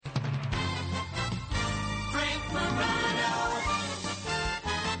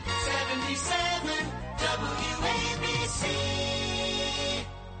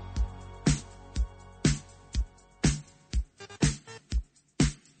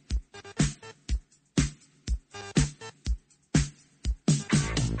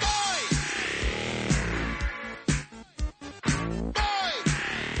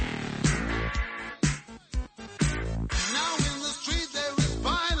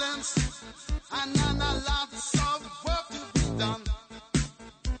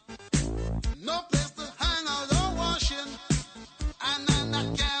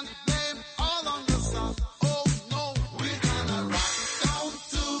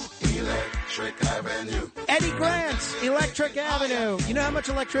Electric Avenue. Eddie Grant's Electric Avenue. You know how much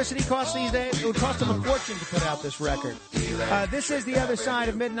electricity costs these days? It would cost him a fortune to put out this record. This is The Other Side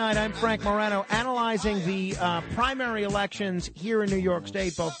of Midnight. I'm Frank Morano, analyzing the primary elections here in New York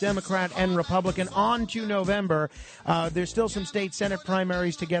State, both Democrat and Republican, on to November. There's still some state Senate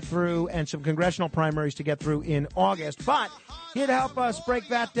primaries to get through and some congressional primaries to get through in August. But here to help us break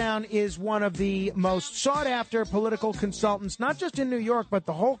that down is one of the most sought-after political consultants, not just in New York, but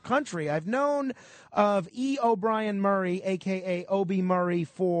the whole country. I've known of E. O'Brien Murray, a.k.a. Obie Murray,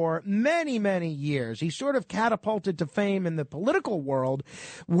 for many, many years. He sort of catapulted to fame in the political world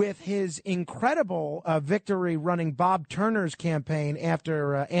with his incredible victory running Bob Turner's campaign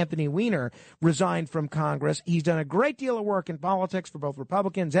after Anthony Weiner resigned from Congress. He's done a great deal of work in politics for both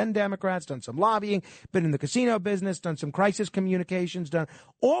Republicans and Democrats, done some lobbying, been in the casino business, done some crisis communications, done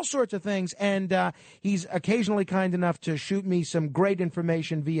all sorts of things, and he's occasionally kind enough to shoot me some great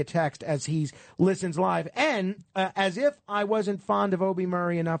information via text as he's listens live. And as if I wasn't fond of Obie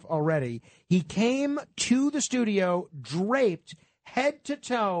Murray enough already, he came to the studio draped head to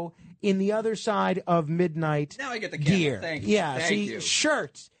toe in The Other Side of Midnight now I get the gear. Thank you. Yeah, Thank you.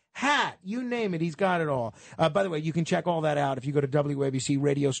 Shirts, hat, you name it, he's got it all. By the way, you can check all that out if you go to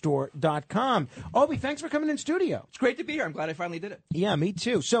WABCRadiostore.com. Obie, thanks for coming in studio. It's great to be here. I'm glad I finally did it. Yeah, me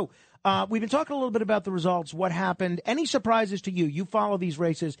too. So we've been talking a little bit about the results, what happened. Any surprises to you? You follow these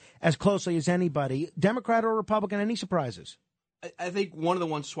races as closely as anybody. Democrat or Republican, any surprises? I think one of the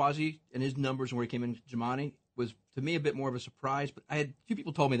ones, Swazi, and his numbers and where he came in, Jimani, was, to me, a bit more of a surprise. But I had two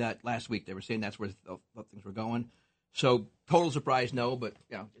people told me that last week. They were saying that's where things were going. So total surprise, no, but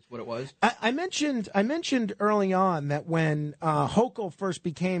yeah, it's what it was. I mentioned early on that when Hochul first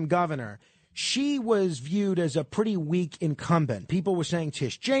became governor, she was viewed as a pretty weak incumbent. People were saying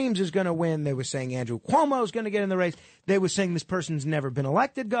Tish James is going to win. They were saying Andrew Cuomo is going to get in the race. They were saying this person's never been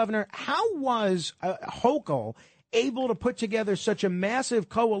elected governor. How was Hochul able to put together such a massive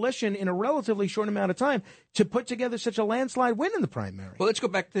coalition in a relatively short amount of time to put together such a landslide win in the primary? Well, let's go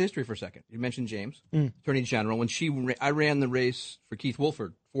back to history for a second. You mentioned James, Attorney General. When I ran the race for Keith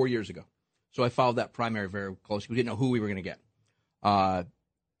Woolford 4 years ago. So I followed that primary very closely. We didn't know who we were going to get.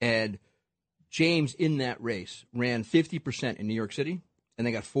 And James, in that race, ran 50% in New York City, and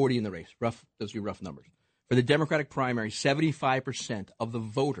they got 40 in the race. Those would be rough numbers. For the Democratic primary, 75% of the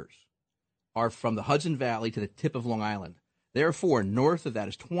voters are from the Hudson Valley to the tip of Long Island. Therefore, north of that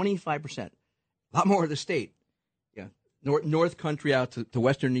is 25%. A lot more of the state. Yeah, North Country out to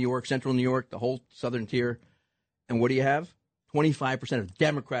western New York, central New York, the whole southern tier. And what do you have? 25% of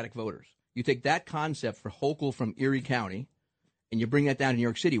Democratic voters. You take that concept for Hochul from Erie County, and you bring that down to New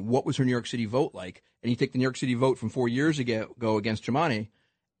York City. What was her New York City vote like? And you take the New York City vote from 4 years ago against Jimani,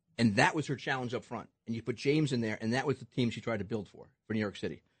 and that was her challenge up front. And you put James in there, and that was the team she tried to build for New York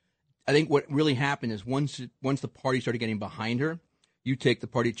City. I think what really happened is once the party started getting behind her, you take the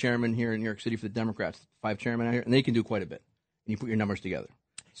party chairman here in New York City for the Democrats, 5 chairmen out here, and they can do quite a bit. And you put your numbers together.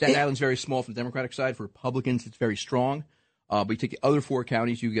 Staten Island's very small from the Democratic side. For Republicans, it's very strong. But you take the other 4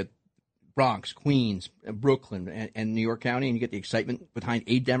 counties, you get Bronx, Queens, Brooklyn, and New York County, and you get the excitement behind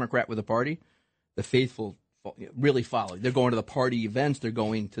a Democrat with a party. The faithful really follow. They're going to the party events. They're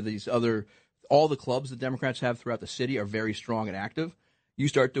going to these all the clubs the Democrats have throughout the city are very strong and active. You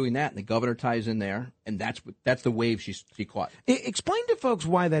start doing that, and the governor ties in there, and that's the wave she caught. Explain to folks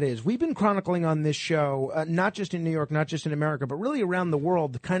why that is. We've been chronicling on this show, not just in New York, not just in America, but really around the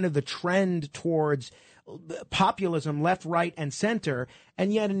world, kind of the trend towards populism, left, right, and center.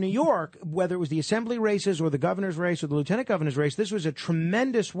 And yet in New York, whether it was the assembly races or the governor's race or the lieutenant governor's race, this was a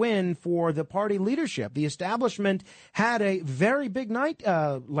tremendous win for the party leadership. The establishment had a very big night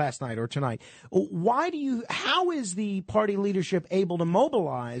last night or tonight. How is the party leadership able to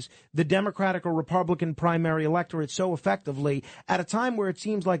mobilize the Democratic or Republican primary electorate so effectively at a time where it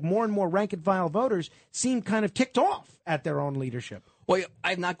seems like more and more rank and file voters seem kind of ticked off at their own leadership? Well,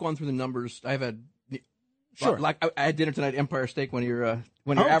 I've not gone through the numbers. I've had Sure. Like I had dinner tonight at Empire Steak when you're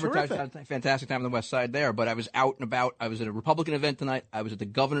advertising. Terrific. Had a fantastic time on the West Side there. But I was out and about. I was at a Republican event tonight. I was at the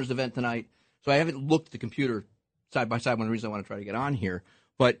governor's event tonight. So I haven't looked at the computer side by side. One of the reasons I want to try to get on here.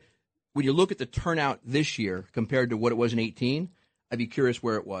 But when you look at the turnout this year compared to what it was in 2018, I'd be curious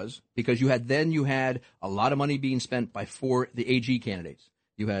where it was, because you had a lot of money being spent by the AG candidates.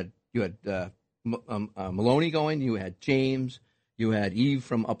 You had Maloney going. You had James. You had Eve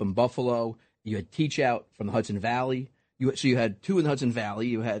from up in Buffalo. You had Teach Out from the Hudson Valley. So you had 2 in the Hudson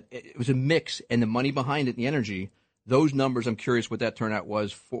Valley. It was a mix, and the money behind it, the energy, those numbers, I'm curious what that turnout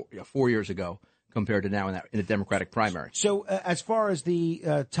was 4 years ago compared to now in the Democratic primary. So as far as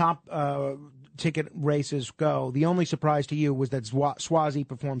the top ticket races go, the only surprise to you was that Swazi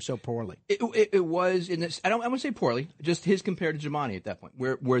performed so poorly. It was in this. I wouldn't say poorly. Just his compared to Jumaane at that point,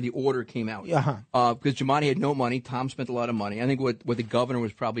 where the order came out. Because Jumaane had no money. Tom spent a lot of money. I think what the governor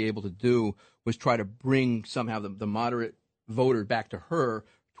was probably able to do was try to bring somehow the moderate voter back to her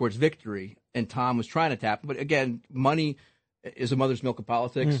towards victory, and Tom was trying to tap. But again, money is a mother's milk of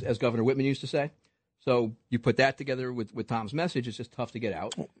politics, as Governor Whitman used to say. So you put that together with Tom's message, it's just tough to get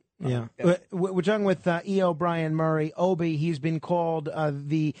out. Yeah. We're talking with E. O'Brien Murray. Obi, he's been called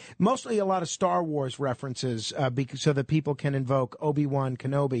mostly a lot of Star Wars references so that people can invoke Obi-Wan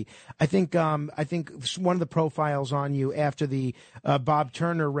Kenobi. I think one of the profiles on you after the Bob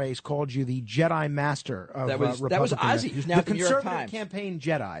Turner race called you the Jedi Master of Republican. That was Ozzie, who's now at the New York The Times. conservative campaign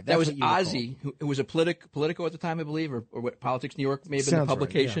Jedi. That was Ozzie, who was a Politico at the time, I believe, or what, Politics New York may have been the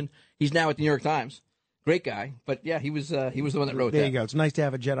publication. Right, yeah. He's now at the New York Times. Great guy, but yeah, he was the one that wrote that. There you go. It's nice to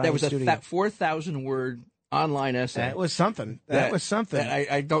have a Jedi. That was in the a 4,000-word online essay. That was something.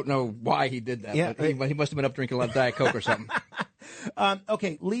 I don't know why he did that. Yeah, but he must have been up drinking a lot of Diet Coke or something.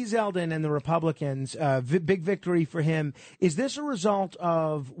 Okay, Lee Zeldin and the Republicans, big victory for him. Is this a result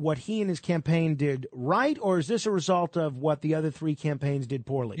of what he and his campaign did right, or is this a result of what the other three campaigns did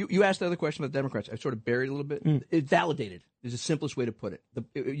poorly? You asked the other question about the Democrats. I sort of buried a little bit. It validated is the simplest way to put it.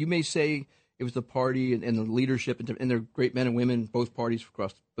 You may say it was the party and the leadership, and they're great men and women, both parties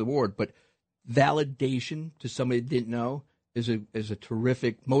across the board. But validation to somebody that didn't know is a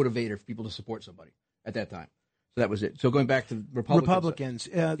terrific motivator for people to support somebody at that time. So that was it. So going back to Republicans.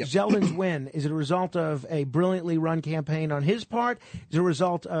 Yep. Zeldin's win, is it a result of a brilliantly run campaign on his part? Is it a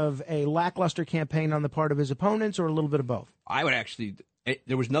result of a lackluster campaign on the part of his opponents, or a little bit of both? I would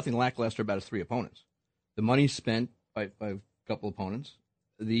there was nothing lackluster about his three opponents. The money spent by a couple opponents,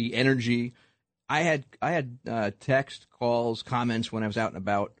 the energy. I had text, calls, comments when I was out and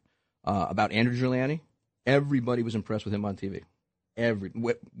about Andrew Giuliani. Everybody was impressed with him on TV.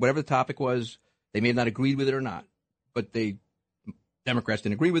 Whatever the topic was, they may have not agreed with it or not, but Democrats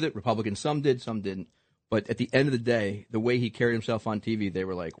didn't agree with it. Republicans, some did, some didn't. But at the end of the day, the way he carried himself on TV, they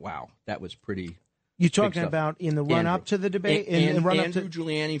were like, "Wow, that was pretty." You're talking about in the run up to the debate, Andrew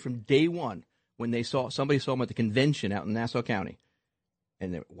Giuliani from day one, when somebody saw him at the convention out in Nassau County,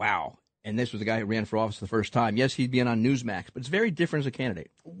 and they were, wow. And this was the guy who ran for office the first time. Yes, he'd be on Newsmax, but it's very different as a candidate.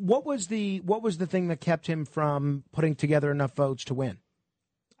 What was the thing that kept him from putting together enough votes to win?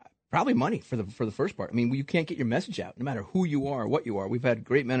 Probably money for the first part. I mean, you can't get your message out, no matter who you are or what you are. We've had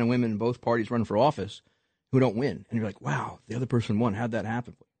great men and women in both parties run for office who don't win, and you're like, wow, the other person won. How'd that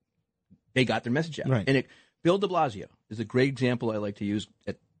happen? They got their message out. Right. And Bill de Blasio is a great example I like to use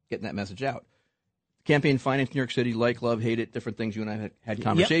at getting that message out. Campaign finance, New York City, like, love, hate it, different things. You and I had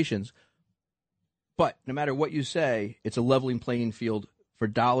conversations. Yep. But no matter what you say, it's a leveling playing field for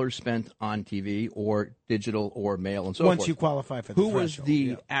dollars spent on TV or digital or mail and so forth. Once you qualify for the threshold. Who was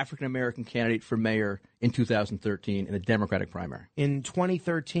the African-American candidate for mayor in 2013 in the Democratic primary? In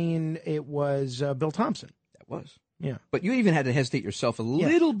 2013, it was Bill Thompson. That was. Yeah. But you even had to hesitate yourself a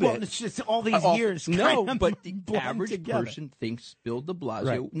little bit. Well, it's just all these years. No, but the average person thinks Bill de Blasio,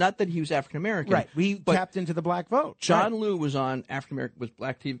 right. Not that he was African-American. Right. We tapped into the black vote. John Liu was on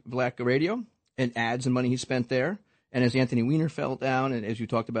black radio, and ads and money he spent there. And as Anthony Weiner fell down, and as you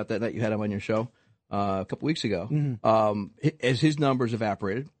talked about that you had him on your show a couple weeks ago, as his numbers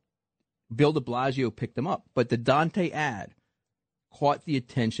evaporated, Bill de Blasio picked them up. But the Dante ad caught the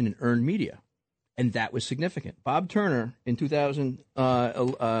attention and earned media, and that was significant. Bob Turner in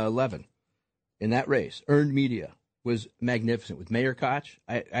 2011, in that race, earned media, was magnificent. With Mayor Koch,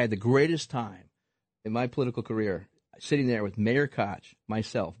 I had the greatest time in my political career sitting there with Mayor Koch,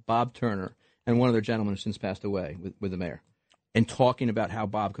 myself, Bob Turner, and one other gentleman who since passed away with the mayor, and talking about how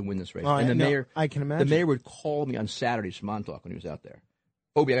Bob could win this race. Mayor, I can imagine. The mayor would call me on Saturdays from Montauk when he was out there.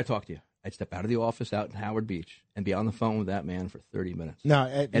 Obie, I got to talk to you. I'd step out of the office out in Howard Beach and be on the phone with that man for 30 minutes.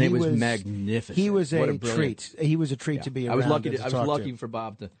 And it was magnificent. He was a treat. He was a treat to be around. I was lucky for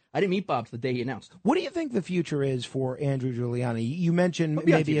Bob to. I didn't meet Bob the day he announced. What do you think the future is for Andrew Giuliani? You mentioned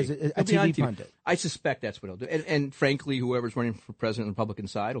maybe as a TV pundit. I suspect that's what he'll do. And frankly, whoever's running for president on the Republican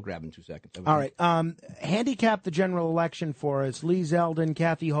side will grab him in 2 seconds. All right. Handicap the general election for us. Lee Zeldin,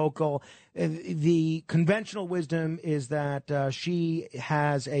 Kathy Hochul. The conventional wisdom is that she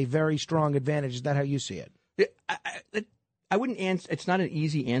has a very strong advantage. Is that how you see it? I wouldn't answer. It's not an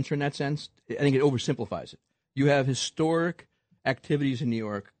easy answer in that sense. I think it oversimplifies it. You have historic activities in New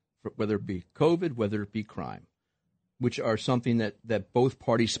York, whether it be COVID, whether it be crime, which are something that both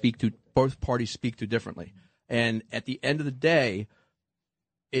parties speak to differently. And at the end of the day,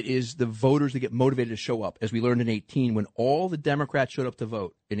 it is the voters that get motivated to show up, as we learned in 2018, when all the Democrats showed up to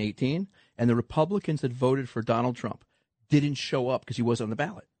vote in 2018, And the Republicans that voted for Donald Trump didn't show up because he wasn't on the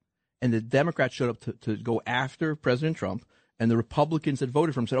ballot. And the Democrats showed up to go after President Trump. And the Republicans that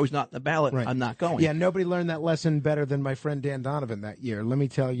voted for him said, oh, he's not in the ballot. Right. I'm not going. Yeah, nobody learned that lesson better than my friend Dan Donovan that year. Let me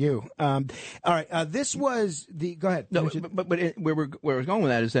tell you. All right, this was the – go ahead. No, but where I was going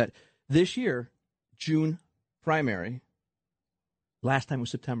with that is that this year, June primary, last time was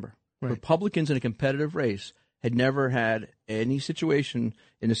September. Right. Republicans in a competitive race had never had any situation,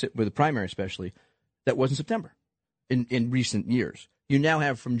 with the primary especially, that wasn't September in recent years. You now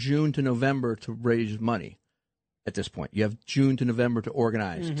have from June to November to raise money. At this point, you have June to November to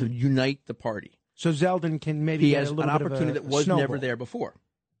organize, to unite the party. So Zeldin can maybe he get has a little an bit opportunity of a that was snowball. Never there before.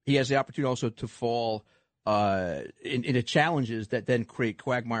 He has the opportunity also to fall into challenges that then create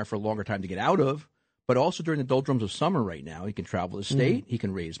quagmire for a longer time to get out of. But also during the doldrums of summer right now, he can travel the state. He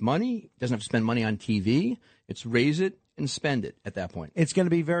can raise money. He doesn't have to spend money on TV. It's raise it and spend it at that point. It's going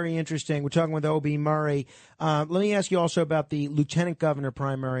to be very interesting. We're talking with O.B. Murray. Let me ask you also about the lieutenant governor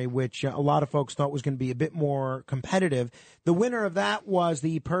primary, which a lot of folks thought was going to be a bit more competitive. The winner of that was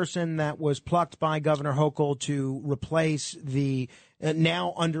the person that was plucked by Governor Hochul to replace the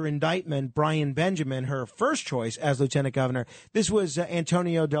now under indictment Brian Benjamin, her first choice as lieutenant governor. This was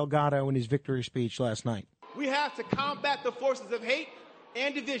Antonio Delgado in his victory speech last night. We have to combat the forces of hate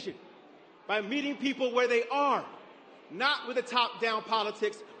and division by meeting people where they are. Not with a top-down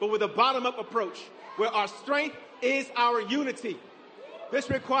politics, but with a bottom-up approach, where our strength is our unity. This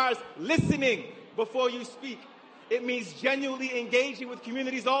requires listening before you speak. It means genuinely engaging with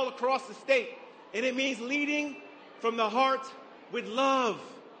communities all across the state. And it means leading from the heart with love.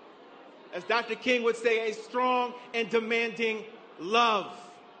 As Dr. King would say, a strong and demanding love.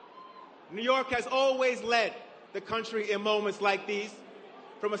 New York has always led the country in moments like these,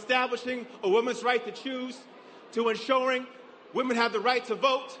 from establishing a woman's right to choose, to ensuring women have the right to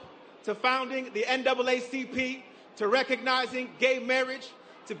vote, to founding the NAACP, to recognizing gay marriage,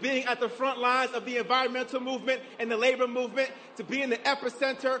 to being at the front lines of the environmental movement and the labor movement, to being the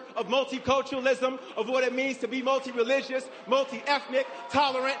epicenter of multiculturalism, of what it means to be multi-religious, multi-ethnic,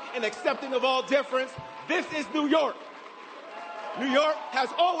 tolerant, and accepting of all difference. This is New York. New York has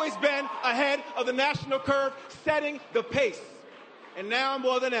always been ahead of the national curve, setting the pace. And now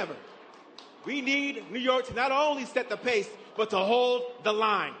more than ever, we need New York to not only set the pace, but to hold the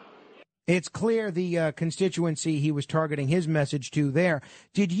line. It's clear the constituency he was targeting his message to there.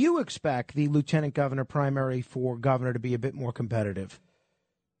 Did you expect the lieutenant governor primary for governor to be a bit more competitive?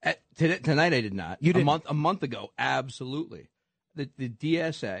 Tonight I did not. You didn't? A month ago, absolutely. The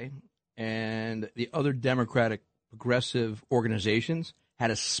DSA and the other Democratic progressive organizations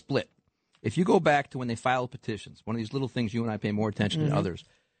had a split. If you go back to when they filed petitions, one of these little things you and I pay more attention than others,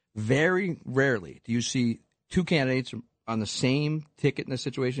 very rarely do you see two candidates on the same ticket in this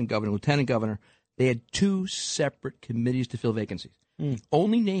situation, governor, lieutenant governor. They had two separate committees to fill vacancies.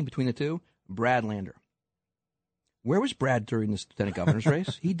 Only name between the two, Brad Lander. Where was Brad during this lieutenant governor's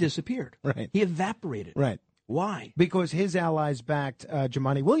race? He disappeared. Right. He evaporated. Right. Why? Because his allies backed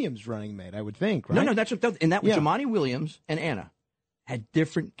Jumaane Williams running mate, I would think, right? No, that's what, and that was Jumaane Williams and Anna had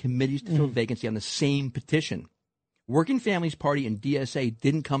different committees to fill vacancy on the same petition. Working Families Party and DSA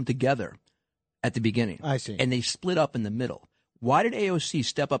didn't come together at the beginning. I see. And they split up in the middle. Why did AOC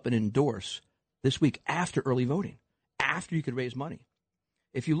step up and endorse this week after early voting, after you could raise money?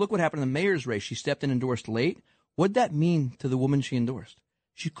 If you look what happened in the mayor's race, she stepped in and endorsed late. What'd that mean to the woman she endorsed?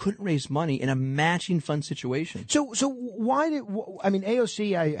 She couldn't raise money in a matching fund situation. So why did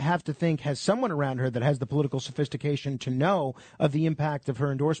AOC? I have to think has someone around her that has the political sophistication to know of the impact of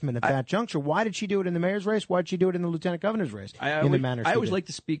her endorsement at that juncture. Why did she do it in the mayor's race? Why did she do it in the lieutenant governor's race? I always like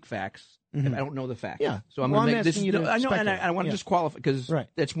to speak facts. If I don't know the facts. Yeah. So I'm going to make this. You to I know, and I want to disqualify because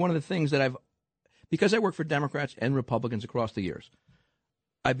that's one of the things that because I work for Democrats and Republicans across the years.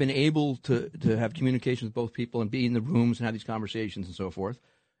 I've been able to have communication with both people and be in the rooms and have these conversations and so forth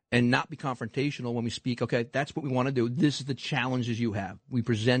and not be confrontational when we speak. Okay, that's what we want to do. This is the challenges you have. We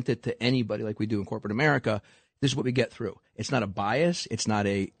present it to anybody like we do in corporate America. This is what we get through. It's not a bias. It's not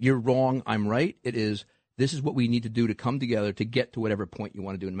a you're wrong, I'm right. It is this is what we need to do to come together to get to whatever point you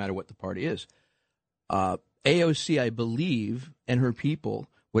want to do, no matter what the party is. AOC, I believe, and her people,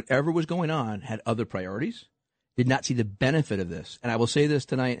 whatever was going on, had other priorities. Did not see the benefit of this. And I will say this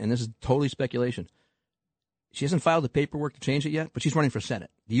tonight, and this is totally speculation. She hasn't filed the paperwork to change it yet, but she's running for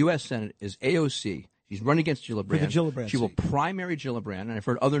Senate. The U.S. Senate is AOC. She's running against Gillibrand. She will primary Gillibrand, and I've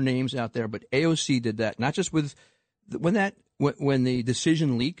heard other names out there, but AOC did that, not just with when the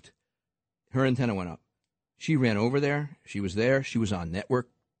decision leaked, her antenna went up. She ran over there. She was there. She was on network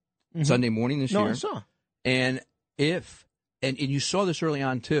Sunday morning this year. No, I saw. And if And you saw this early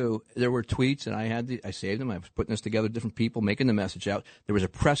on, too. There were tweets, and I saved them. I was putting this together, different people making the message out. There was a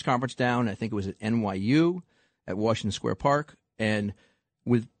press conference down, I think it was at NYU, at Washington Square Park, and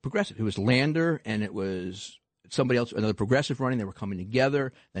with progressive. It was Lander, and it was somebody else, another progressive running. They were coming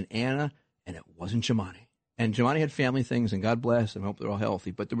together, then Anna, and it wasn't Giamatti. And Giamatti had family things, and God bless, and I hope they're all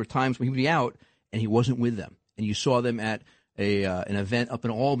healthy. But there were times when he would be out, and he wasn't with them. And you saw them at an event up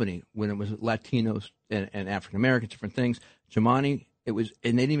in Albany when it was Latinos and African Americans, different things. Giamatti, and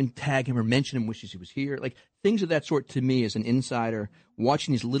they didn't even tag him or mention him, wishes he was here. Like things of that sort to me as an insider,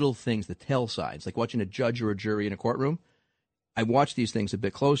 watching these little things, the tell signs, like watching a judge or a jury in a courtroom. I watched these things a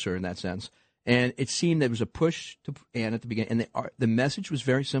bit closer in that sense. And it seemed there was a push to Ann at the beginning. And the message was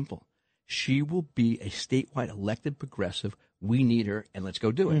very simple. She will be a statewide elected progressive. We need her, and let's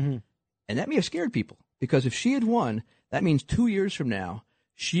go do it. Mm-hmm. And that may have scared people, because if she had won, that means 2 years from now,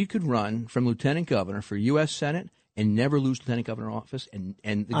 she could run from lieutenant governor for U.S. Senate and never lose lieutenant governor office, and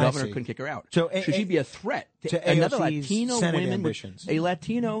the governor couldn't kick her out. So should she be a threat to another Latino Senate women? Ambitions. A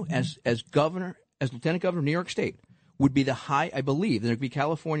Latino as governor, as lieutenant governor of New York State would be the high, I believe. There could be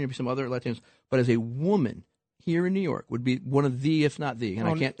California, be some other Latinos, but as a woman here in New York would be one of the, if not the, and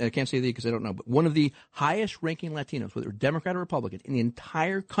I can't say the because I don't know, but one of the highest-ranking Latinos, whether Democrat or Republican, in the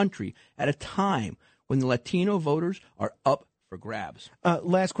entire country at a time when the Latino voters are up for grabs.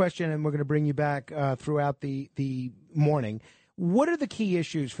 Last question, and we're going to bring you back throughout the morning. What are the key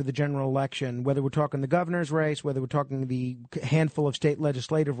issues for the general election, whether we're talking the governor's race, whether we're talking the handful of state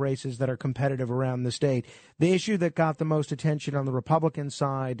legislative races that are competitive around the state? The issue that got the most attention on the Republican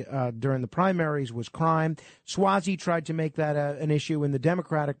side during the primaries was crime. Suozzi tried to make that an issue in the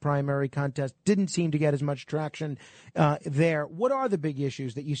Democratic primary contest. Didn't seem to get as much traction there. What are the big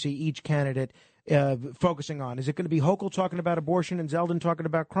issues that you see each candidate focusing on? Is it going to be Hochul talking about abortion and Zeldin talking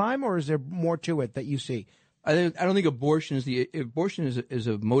about crime, or is there more to it that you see? I don't think abortion is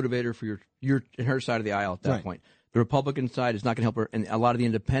a motivator for your and her side of the aisle at that point. The Republican side is not going to help her, and a lot of the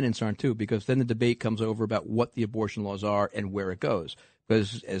independents aren't too, because then the debate comes over about what the abortion laws are and where it goes.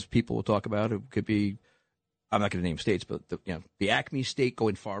 Because as people will talk about, it could be, I'm not going to name states, but the Acme state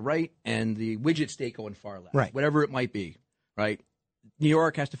going far right and the Widget state going far left, right? Whatever it might be, right? New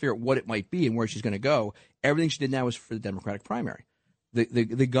York has to figure out what it might be and where she's going to go. Everything she did now is for the Democratic primary.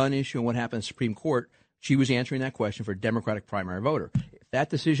 The gun issue and what happened in the Supreme Court. She was answering that question for a Democratic primary voter. If that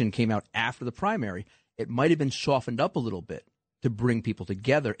decision came out after the primary, it might have been softened up a little bit to bring people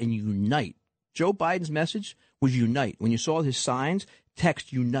together and unite. Joe Biden's message was unite. When you saw his signs,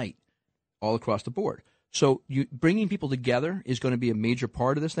 text unite all across the board. So bringing people together is going to be a major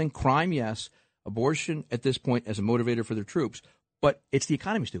part of this thing. Crime, yes. Abortion at this point as a motivator for their troops. But it's the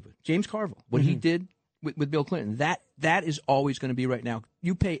economy, stupid. James Carville, what he did with Bill Clinton, that is always going to be right now.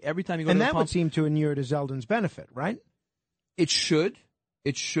 You pay every time you go to the pump. And that would seem to inure to Zeldin's benefit, right? It should.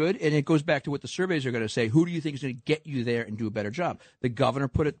 And it goes back to what the surveys are going to say. Who do you think is going to get you there and do a better job? The governor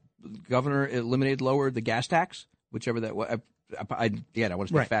lowered the gas tax, whichever that was. I want to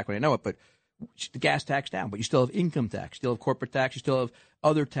speak back when I know it, but the gas tax down. But you still have income tax, you still have corporate tax, you still have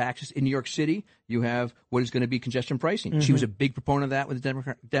other taxes. In New York City, you have what is going to be congestion pricing. She was a big proponent of that with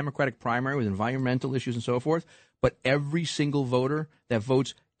the Democratic primary, with environmental issues and so forth. But every single voter that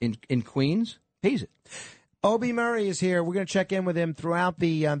votes in Queens pays it. Obie Murray is here. We're going to check in with him throughout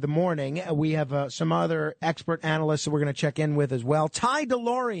the morning. We have some other expert analysts that we're going to check in with as well. Ty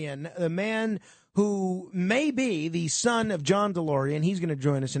DeLorean, the man who may be the son of John DeLorean. He's going to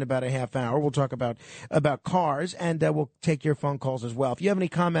join us in about a half hour. We'll talk about cars, and we'll take your phone calls as well. If you have any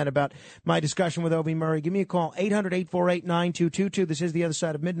comment about my discussion with Obie Murray, give me a call, 800-848-9222. This is The Other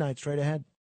Side of Midnight. Straight ahead.